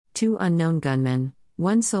Two unknown gunmen,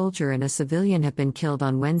 one soldier and a civilian have been killed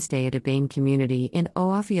on Wednesday at a Bame community in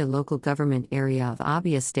Oafia local government area of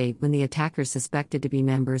Abia State when the attackers suspected to be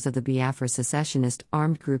members of the Biafra secessionist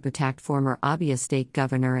armed group attacked former Abia State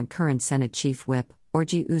Governor and current Senate Chief Whip,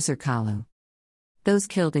 Orji Uzor Kalu. Those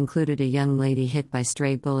killed included a young lady hit by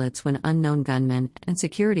stray bullets when unknown gunmen and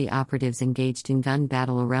security operatives engaged in gun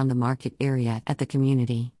battle around the market area at the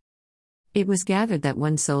community. It was gathered that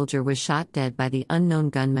one soldier was shot dead by the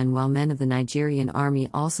unknown gunmen while men of the Nigerian army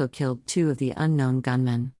also killed two of the unknown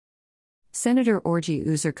gunmen. Senator Orji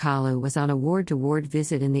Uzor Kalu was on a ward-to-ward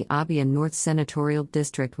visit in the Abia North Senatorial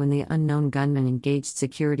District when the unknown gunmen engaged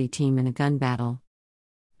security team in a gun battle.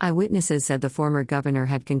 Eyewitnesses said the former governor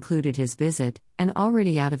had concluded his visit, and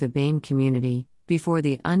already out of a Bame community, before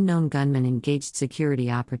the unknown gunmen engaged security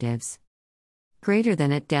operatives. Greater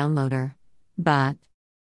than at downloader. But.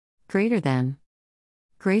 Greater than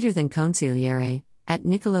Consigliere, at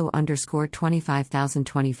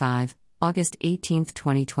Nicolo_25025, August 18,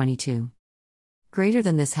 2022. Greater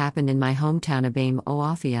than this happened in my hometown of Bame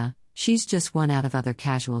Oafia, she's just one out of other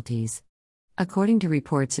casualties. According to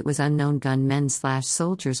reports it was unknown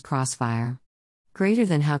gunmen/soldiers crossfire. Greater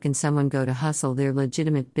than how can someone go to hustle their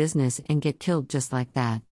legitimate business and get killed just like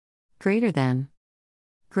that? Greater than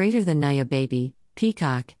Naya Baby,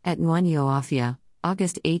 Peacock, at Nwani Oafia,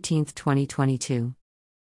 August 18, 2022.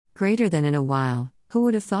 Greater than in a while, who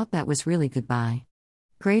would have thought that was really goodbye?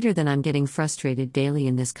 Greater than I'm getting frustrated daily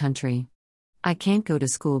in this country. I can't go to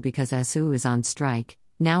school because ASU is on strike,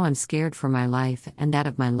 now I'm scared for my life and that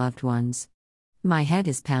of my loved ones. My head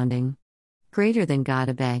is pounding. Greater than God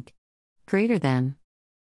abeg. Greater than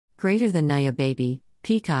Naya Baby,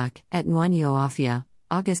 Peacock, at Nwani Oafia,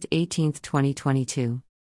 August 18, 2022.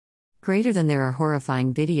 Greater than there are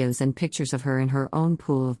horrifying videos and pictures of her in her own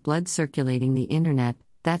pool of blood circulating the internet,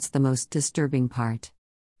 that's the most disturbing part.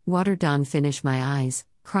 Water don't finish my eyes,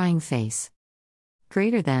 crying face.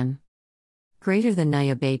 Greater than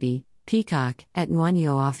Naya Baby, Peacock, at Nwani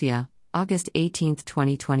Oafia, August 18,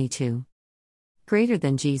 2022. Greater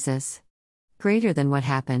than Jesus. Greater than what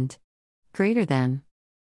happened. Greater than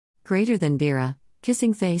Vera,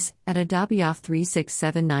 kissing face, at Adabioff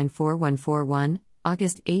 367944141,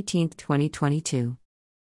 August 18, 2022.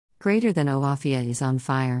 Greater than Oafia is on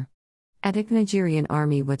fire. At Nigerian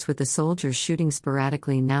Army, what's with the soldiers shooting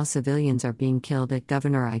sporadically now? Civilians are being killed at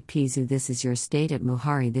Governor Ipizu. This is your state at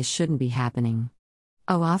Muhari. This shouldn't be happening.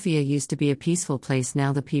 Oafia used to be a peaceful place.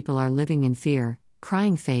 Now the people are living in fear.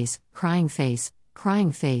 Crying face, crying face,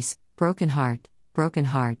 crying face, broken heart, broken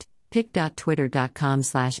heart.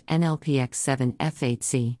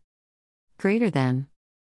 pic.twitter.com/NLPX7F8C. Greater than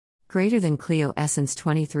Cleo Essence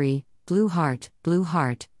 23, Blue Heart,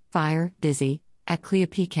 Fire, Dizzy, at Cleo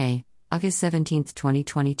PK, August 17,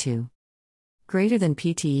 2022. Greater than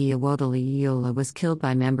PTE Awodali Yola was killed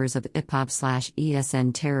by members of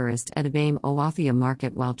IPOB/ESN terrorists at a Bame Oafia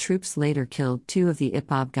market while troops later killed two of the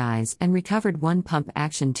IPOB guys and recovered one pump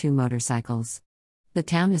action 2 motorcycles. The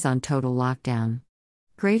town is on total lockdown.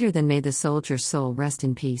 Greater than may the soldier's soul rest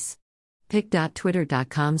in peace.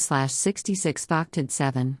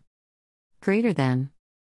 pic.twitter.com/66Vocted7. Greater than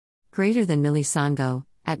Millie Sango,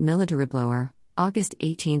 at Militariblower, August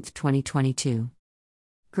 18, 2022.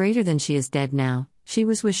 Greater than she is dead now, she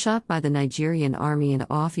was shot by the Nigerian army in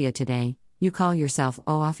Oafia today. You call yourself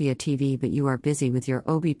Oafia TV but you are busy with your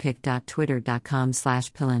obi.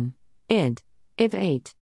 pic.twitter.com/pillin. Id.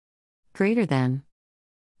 If8. Greater than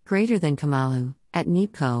Kamalu, at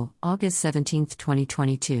Nipco, August 17,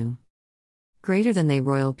 2022. Greater than they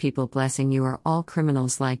royal people blessing you are all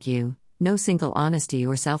criminals like you. No single honesty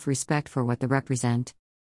or self-respect for what they represent.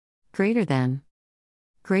 Greater than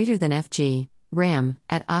FG, Ram,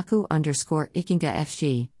 at Aku_Ikinga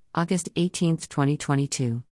FG, August 18, 2022.